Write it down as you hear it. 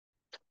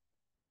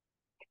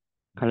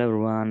Hello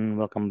everyone,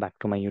 welcome back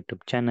to my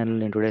YouTube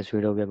channel. In today's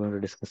video, we are going to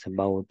discuss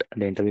about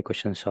the interview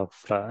questions of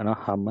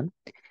Harman.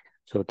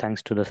 So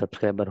thanks to the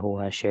subscriber who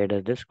has shared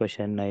us this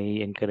question. I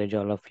encourage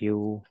all of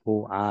you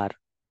who are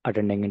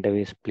attending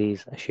interviews,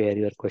 please share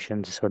your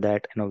questions so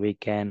that we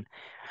can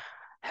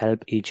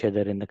help each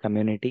other in the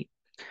community.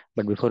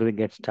 But before we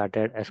get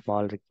started, a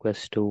small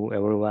request to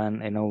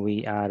everyone.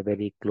 We are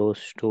very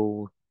close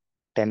to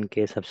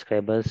 10K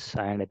subscribers,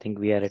 and I think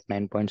we are at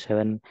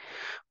 9.7.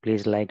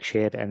 Please like,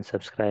 share, and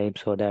subscribe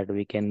so that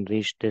we can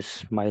reach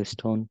this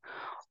milestone.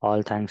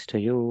 All thanks to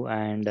you.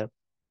 And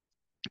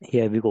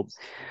here we go.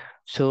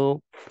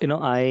 So,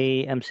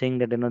 I am saying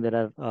that, there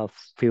are a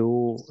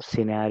few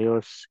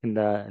scenarios in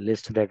the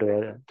list that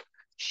were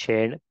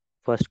shared.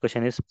 First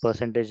question is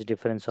percentage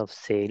difference of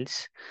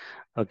sales,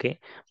 okay,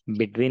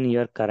 between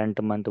your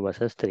current month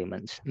versus 3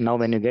 months. Now,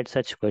 when you get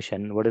such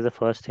question, what is the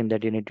first thing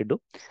that you need to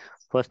do?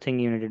 First thing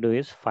you need to do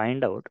is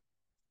find out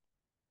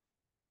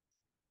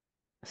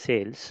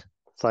sales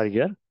for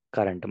your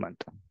current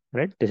month,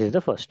 right? This is the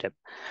first step.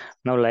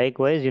 Now,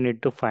 likewise, you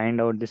need to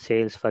find out the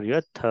sales for your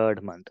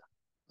third month.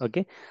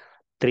 Okay,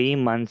 3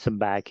 months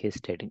back he's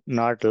stating,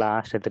 not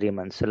last 3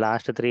 months. So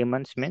last 3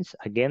 months means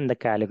again the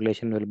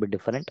calculation will be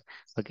different.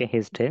 Okay,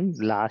 he's saying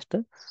last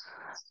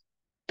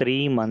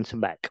 3 months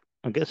back.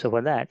 Okay, so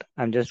for that,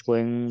 I'm just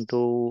going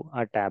to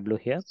a Tableau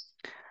here,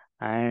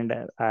 and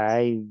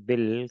I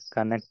will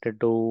connect it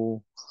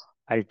to.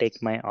 I'll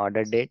take my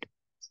order date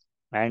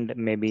and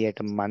maybe at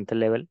a month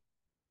level.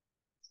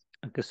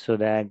 Okay, so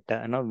that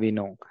we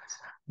know.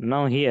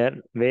 Now here,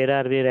 where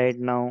are we right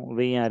now?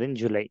 We are in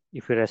July.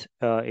 If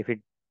you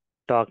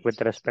talk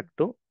with respect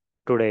to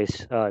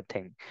today's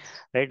thing,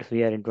 right?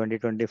 We are in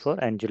 2024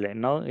 and July.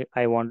 Now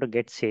I want to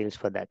get sales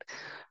for that.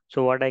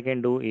 So what I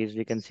can do is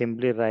we can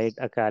simply write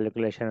a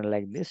calculation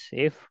like this.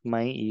 If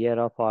my year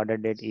of order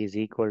date is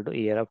equal to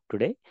year of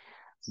today,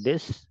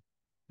 this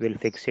will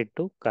fix it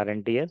to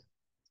current year.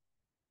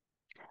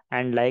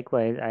 And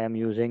likewise, I am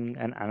using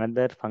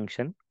another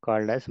function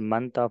called as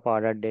month of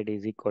order date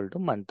is equal to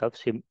month of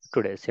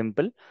today.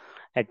 Simple.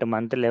 At a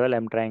month level,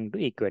 I'm trying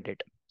to equate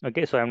it.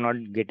 Okay, so I'm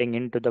not getting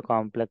into the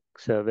complex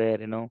where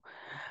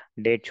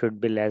date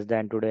should be less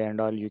than today and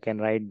all. You can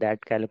write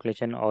that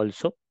calculation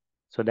also,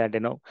 so that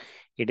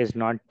it is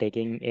not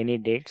taking any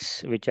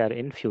dates which are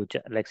in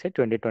future. Like say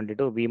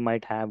 2022, we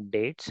might have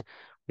dates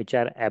which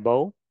are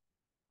above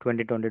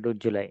 2022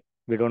 July.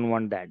 We don't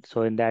want that.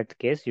 So in that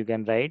case, you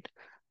can write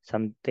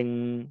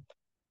something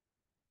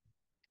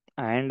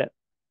and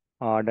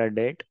order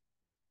date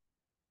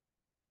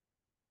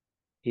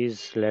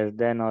is less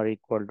than or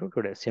equal to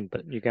today.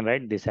 Simple. You can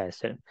write this as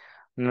well.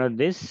 Now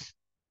this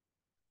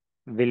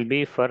will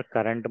be for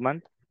current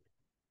month,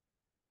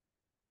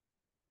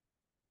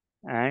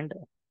 and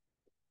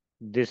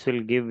this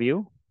will give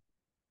you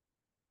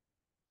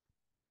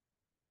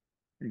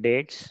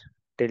dates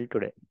till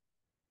today,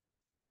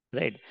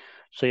 right?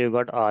 So you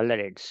got all the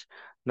dates.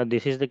 Now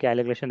this is the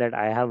calculation that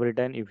I have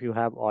written. If you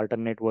have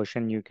alternate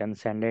version, you can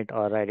send it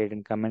or write it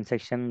in comment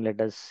section.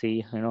 Let us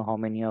see, how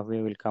many of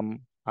you will come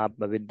up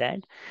with that.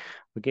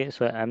 Okay,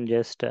 so I'm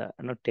just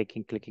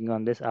clicking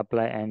on this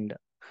apply, and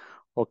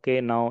okay,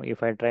 now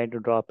if I try to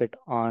drop it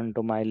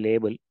onto my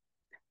label,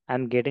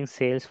 I'm getting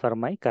sales for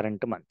my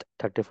current month,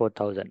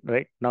 34,000,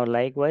 right? Now,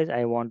 likewise,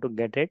 I want to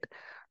get it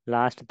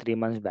last 3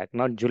 months back.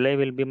 Now, July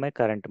will be my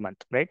current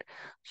month, right?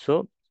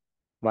 So,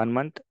 1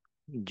 month,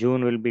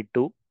 June will be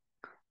two,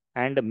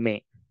 and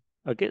May.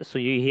 Okay, so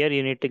here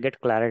you need to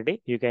get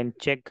clarity. You can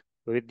check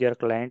with your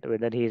client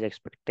whether he is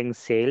expecting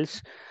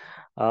sales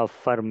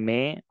for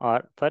May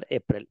or for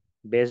April.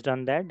 Based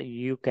on that,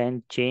 you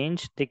can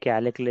change the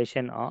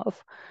calculation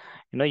of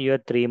your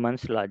 3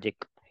 months logic.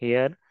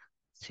 Here,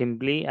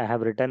 simply I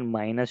have written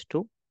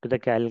 -2 to the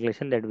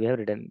calculation that we have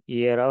written.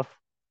 Year of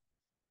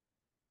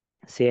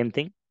same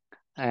thing,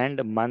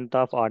 and month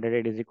of order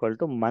date is equal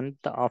to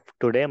month of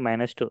today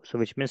 -2. So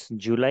which means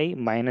July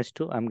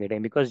 -2 I'm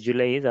getting, because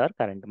July is our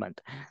current month.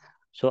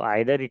 So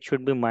either it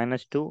should be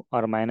 -2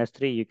 or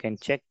 -3. You can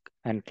check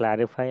and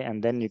clarify,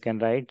 and then you can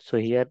write. So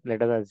here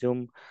let us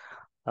assume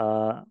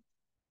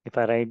if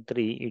I write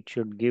 3, it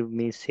should give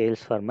me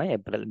sales for my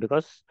April,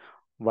 because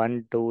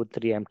 1, 2,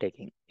 3 I'm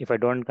taking. If I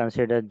don't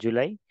consider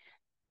July,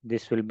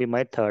 this will be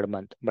my third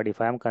month. But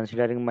if I am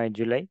considering my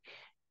July,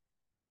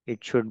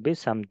 it should be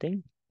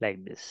something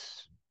like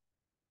this.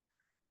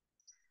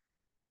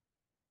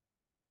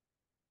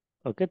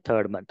 Okay,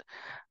 third month.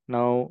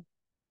 Now,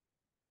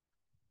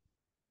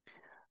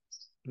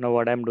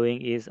 what I'm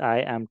doing is I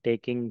am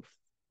taking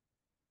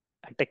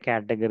at a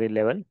category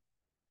level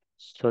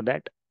so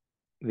that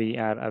we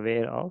are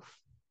aware of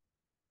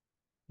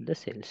the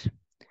sales.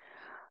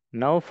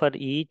 Now, for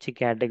each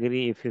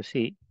category, if you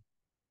see,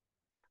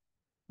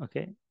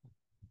 okay,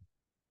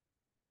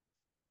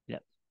 yeah,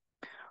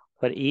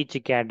 for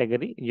each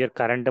category, your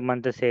current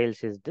month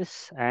sales is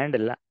this,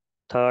 and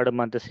third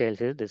month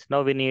sales is this.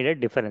 Now we need a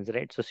difference,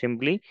 right? So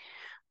simply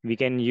we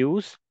can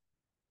use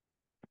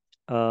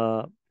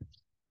uh,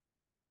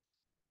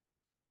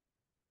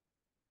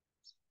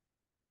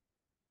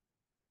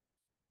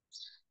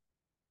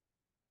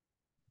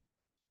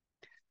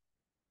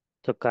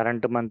 So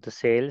current month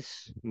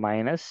sales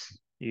minus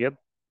your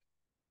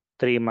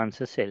 3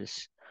 months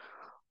sales,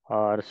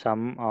 or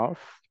sum of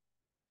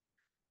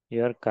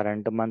your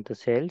current month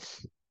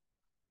sales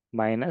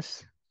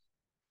minus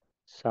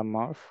sum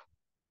of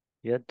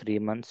your 3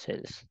 month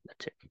sales.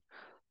 That's it.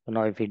 So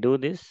now if we do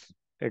this,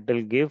 it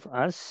will give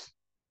us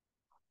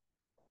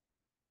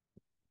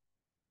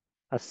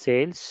a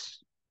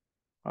sales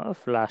of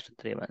last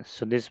 3 months.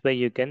 So this way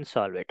you can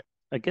solve it.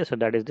 Okay, so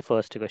that is the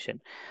first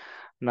question.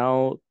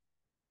 Now,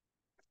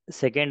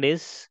 second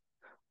is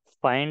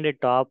find the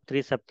top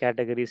three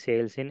subcategory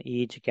sales in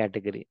each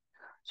category.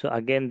 So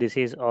again, this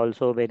is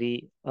also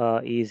very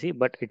easy,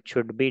 but it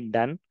should be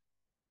done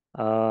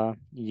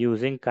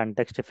using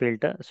context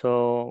filter.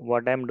 So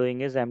what I'm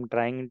doing is I'm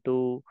trying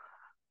to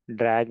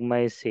drag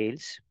my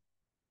sales,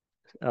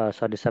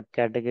 sorry,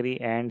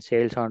 subcategory and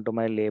sales onto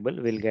my label.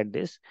 We'll get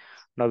this.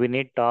 Now we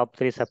need top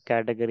three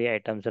subcategory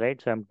items,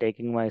 right? So I'm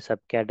taking my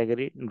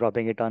subcategory,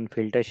 dropping it on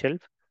filter shelf,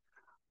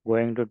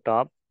 going to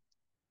top.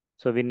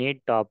 So we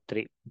need top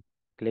three.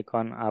 Click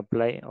on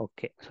apply.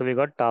 Okay. So we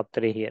got top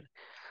three here.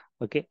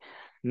 Okay.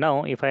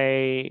 Now if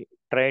I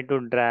try to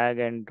drag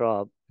and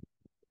drop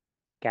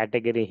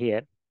category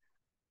here,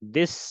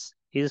 this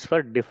is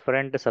for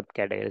different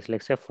subcategories.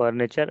 Like say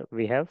furniture,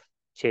 we have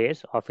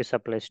chairs, office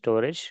supply,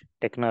 storage,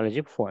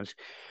 technology, phones,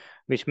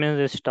 which means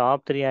this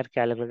top three are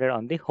calculated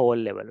on the whole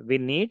level. We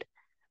need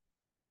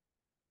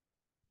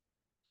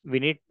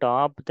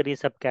top three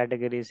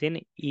subcategories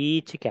in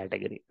each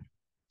category,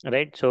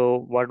 right?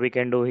 So what we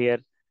can do here,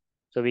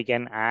 so we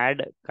can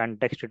add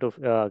context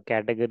to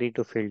category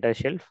to filter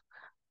shelf.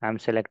 I'm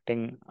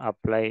selecting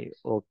apply.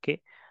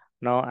 Okay.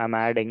 Now I'm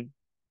adding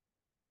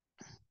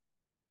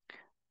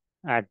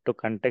add to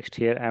context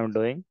here. I'm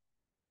doing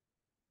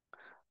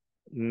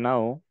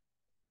now.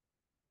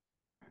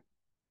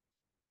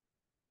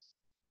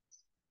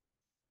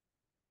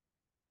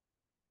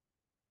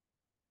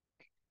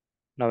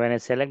 Now when I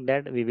select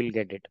that, we will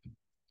get it.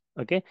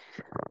 Okay.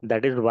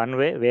 That is one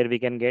way where we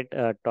can get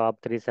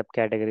top three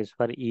subcategories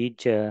for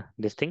each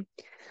this thing.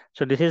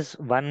 So this is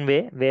one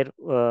way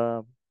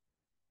where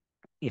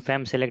if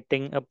I'm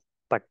selecting a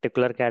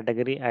particular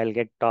category, I'll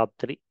get top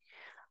three.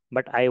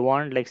 But I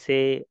want, like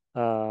say,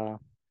 for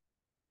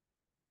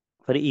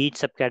each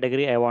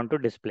subcategory, I want to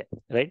display,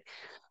 right?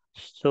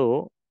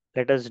 So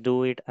let us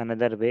do it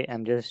another way.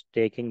 I'm just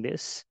taking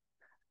this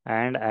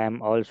and I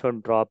am also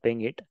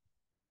dropping it,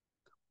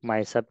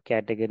 my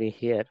subcategory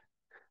here,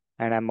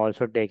 and I'm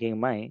also taking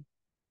my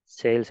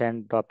sales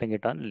and dropping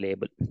it on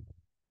label,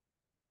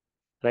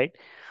 right?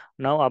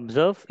 Now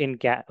observe in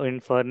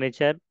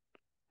furniture,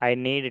 I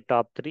need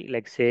top three.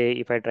 Like say,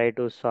 if I try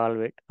to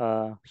solve it,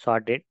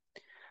 sort it,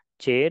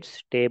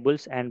 chairs,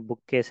 tables, and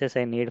bookcases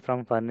I need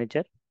from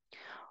furniture.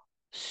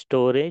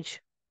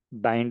 Storage,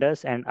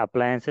 binders, and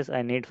appliances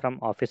I need from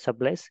office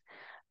supplies.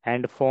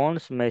 And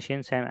phones,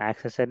 machines, and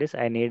accessories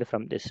I need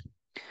from this.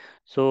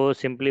 So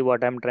simply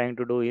what I'm trying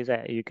to do is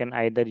you can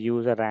either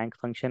use a rank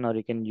function or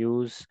you can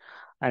use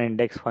an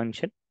index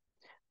function.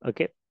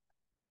 Okay.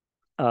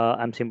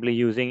 I'm simply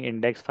using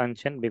index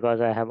function because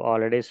I have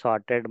already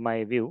sorted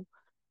my view,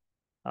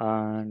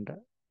 and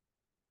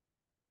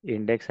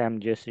index I'm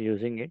just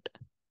using it.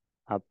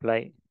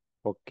 Apply.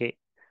 Okay.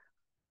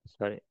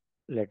 Sorry.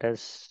 Let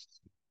us,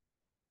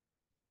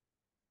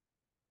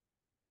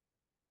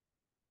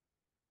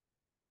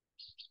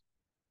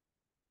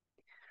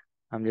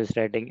 I'm just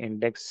writing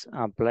index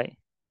apply,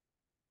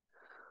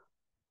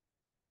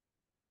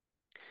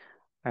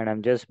 and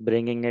I'm just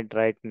bringing it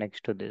right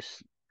next to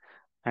this,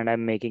 and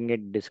I'm making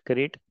it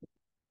discrete.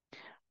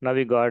 Now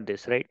we got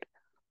this, right?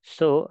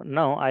 So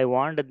now I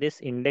want this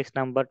index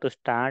number to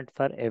start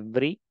for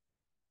every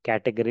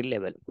category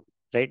level,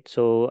 right?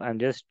 So I'm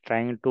just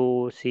trying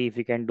to see if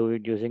we can do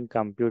it using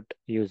compute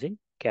using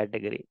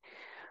category,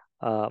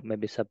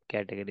 maybe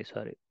subcategory,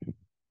 sorry.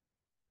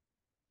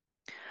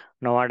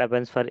 Now what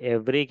happens for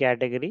every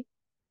category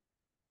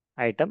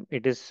item,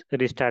 it is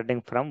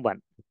restarting from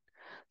one.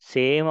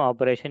 Same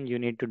operation, you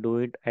need to do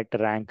it at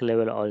rank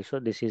level also.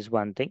 This is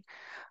one thing.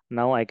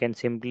 Now I can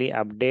simply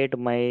update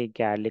my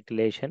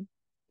calculation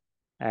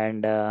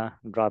and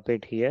drop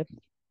it here.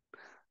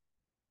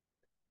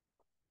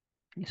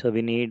 So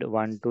we need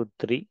 1, 2,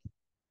 3,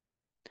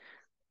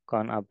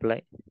 con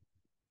apply.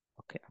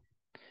 Okay.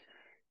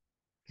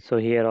 So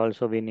here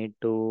also we need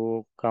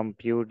to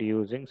compute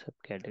using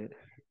subcategory.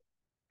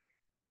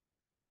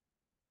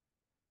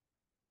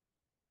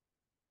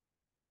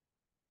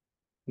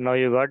 Now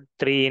you got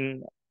 3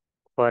 in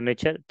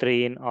furniture,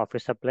 3 in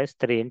office supplies,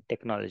 3 in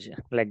technology.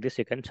 Like this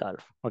you can solve.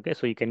 Okay.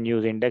 So you can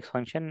use index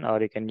function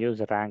or you can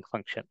use rank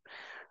function.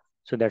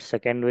 So that's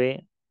second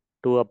way.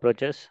 Two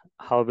approaches.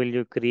 How will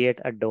you create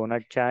a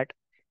donut chart?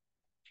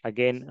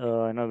 Again,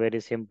 very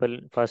simple.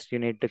 First, you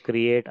need to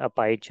create a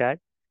pie chart,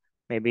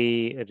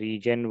 maybe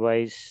region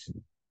wise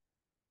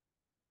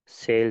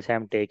sales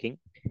I'm taking.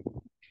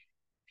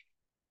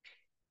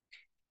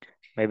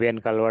 Maybe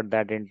and convert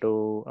that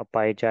into a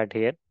pie chart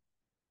here.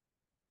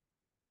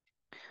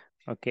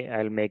 Okay,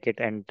 I'll make it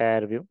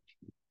entire view.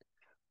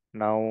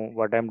 Now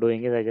what I'm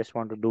doing is I just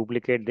want to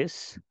duplicate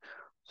this.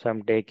 So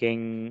I'm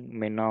taking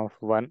min of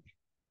 1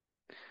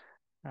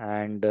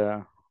 and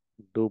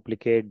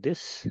duplicate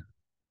this.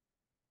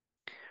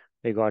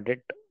 We got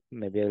it.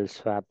 Maybe I'll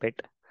swap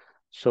it.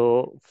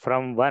 So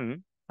from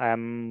I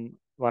am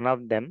one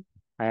of them.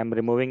 I am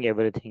removing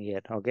everything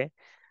here. Okay.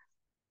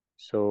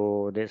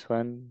 So this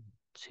one,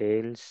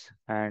 sales,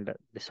 and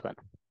this one.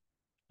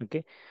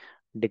 Okay.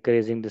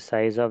 Decreasing the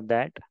size of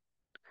that.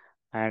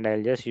 And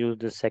I'll just use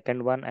the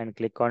second one and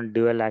click on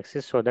dual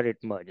axis so that it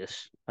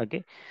merges.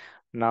 Okay.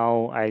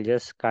 Now I'll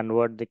just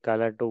convert the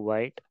color to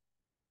white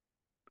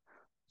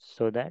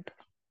so that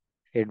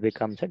it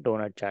becomes a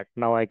donut chart.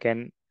 Now I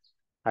can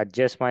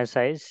adjust my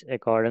size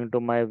according to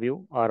my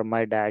view or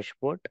my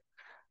dashboard,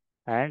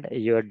 and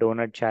your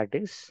donut chart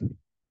is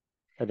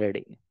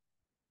ready.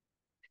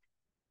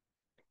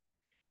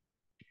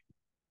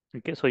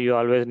 Okay, so you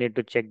always need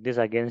to check this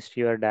against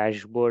your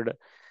dashboard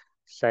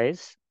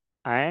size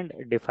and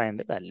define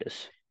the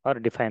values or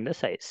define the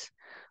size.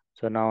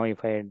 So now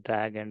if I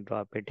drag and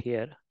drop it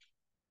here,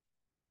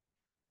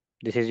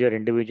 this is your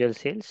individual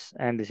sales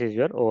and this is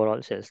your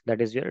overall sales.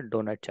 That is your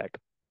donut chart.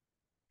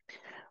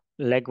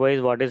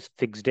 Likewise, what is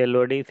fixed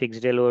LOD?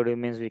 Fixed LOD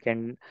means we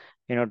can,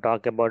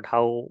 talk about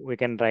how we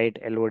can write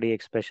LOD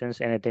expressions,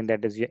 anything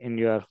that is in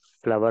your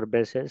flower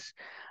basis,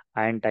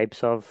 and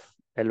types of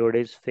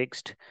LODs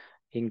fixed,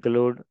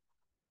 include,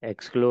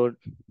 exclude,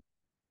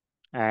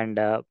 and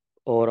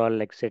overall,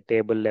 like say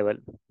table level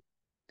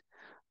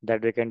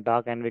that we can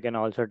talk, and we can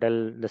also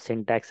tell the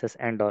syntaxes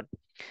and all.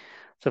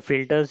 So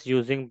filters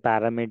using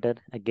parameter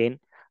again.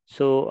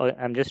 So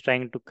I'm just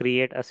trying to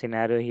create a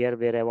scenario here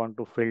where I want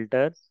to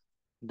filter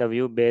the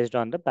view based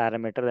on the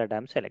parameter that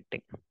I'm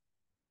selecting.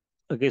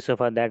 Okay, so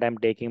for that I'm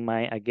taking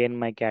my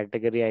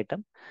category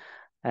item,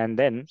 and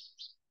then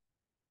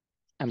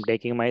I'm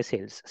taking my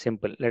sales.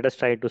 Simple. Let us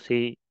try to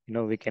see,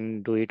 we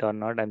can do it or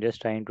not. I'm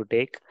just trying to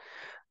take,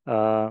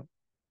 uh,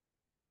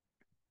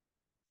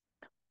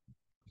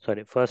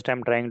 sorry, first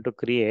I'm trying to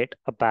create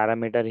a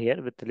parameter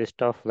here with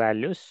list of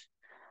values,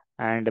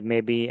 and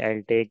maybe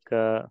I'll take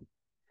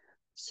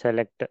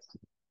select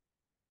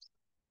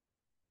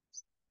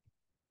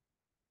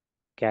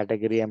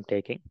category I'm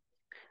taking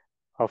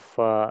of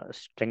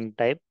string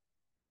type,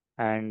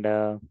 and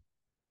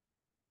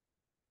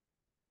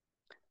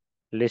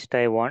list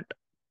I want.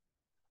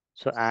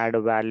 So add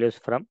values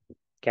from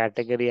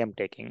category I'm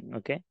taking.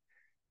 Okay.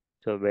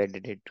 So where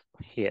did it?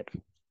 Here.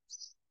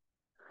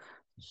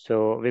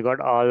 So we got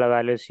all the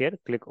values here.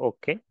 Click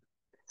OK.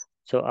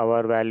 So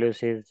our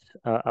values is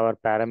our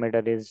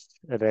parameter is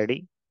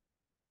ready.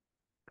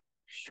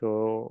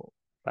 Show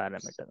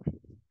parameter.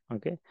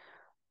 Okay.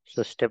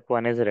 So step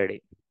 1 is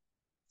ready.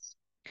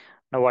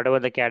 Now whatever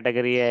the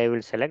category I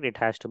will select, it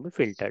has to be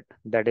filtered.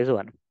 That is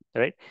one,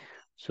 right?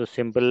 So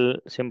simple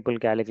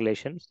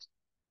calculation.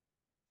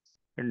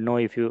 Know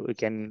if you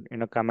can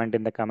comment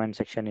in the comment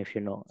section if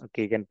you know.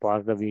 Okay, you can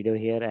pause the video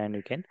here and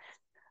you can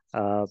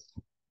uh,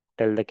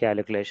 tell the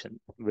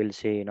calculation. We'll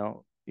see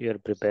your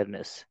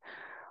preparedness.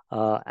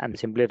 I'm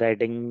simply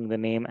writing the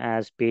name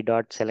as p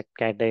dot select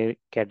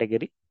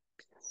category.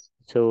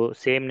 So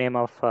same name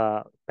of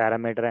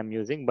parameter I'm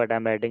using, but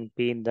I'm writing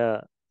p in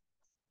the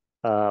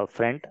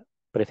front,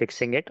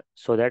 prefixing it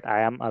so that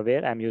I am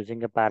aware I'm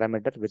using a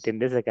parameter within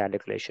this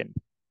calculation.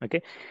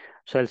 Okay,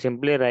 so I'll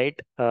simply write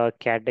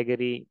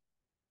category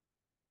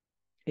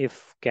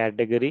if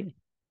category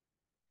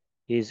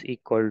is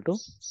equal to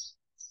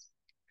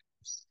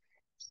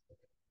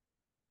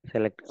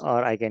select,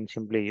 or I can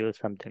simply use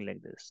something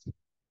like this.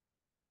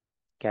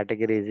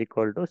 Category is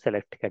equal to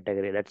select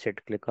category. That's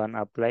it. Click on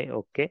apply.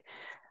 Okay.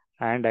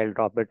 And I'll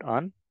drop it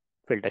on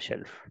filter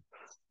shelf.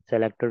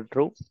 Selected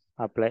true.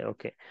 Apply.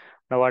 Okay.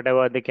 Now,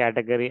 whatever the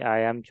category I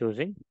am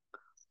choosing,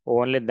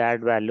 only that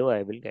value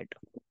I will get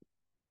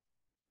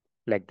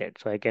like that.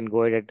 So I can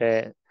go at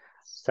a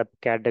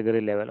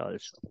subcategory level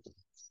also.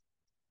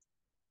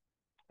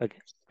 Okay.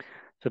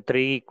 So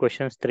three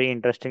questions, three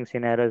interesting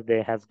scenarios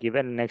they have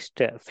given. Next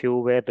few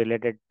were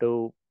related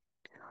to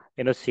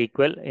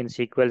SQL. In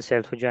SQL,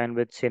 self-join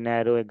with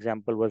scenario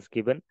example was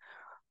given.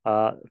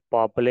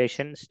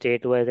 Population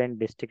state-wise and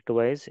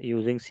district-wise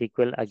using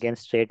SQL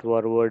against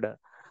straightforward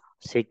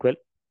SQL.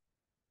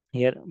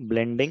 Here,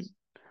 blending.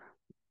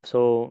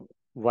 So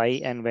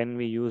why and when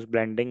we use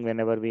blending,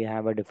 whenever we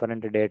have a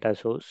different data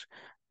source,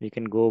 we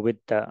can go with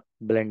the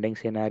blending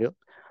scenario.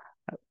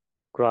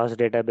 Cross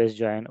database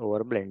join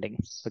over blending.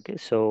 Okay,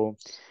 so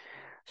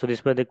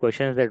these were the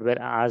questions that were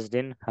asked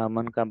in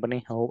Herman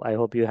Company. I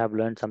hope you have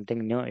learned something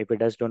new. If it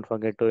does, don't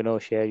forget to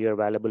share your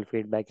valuable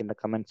feedback in the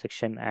comment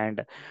section,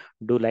 and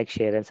do like,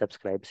 share, and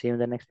subscribe. See you in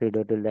the next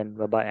video. Till then,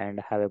 bye bye, and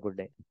have a good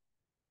day.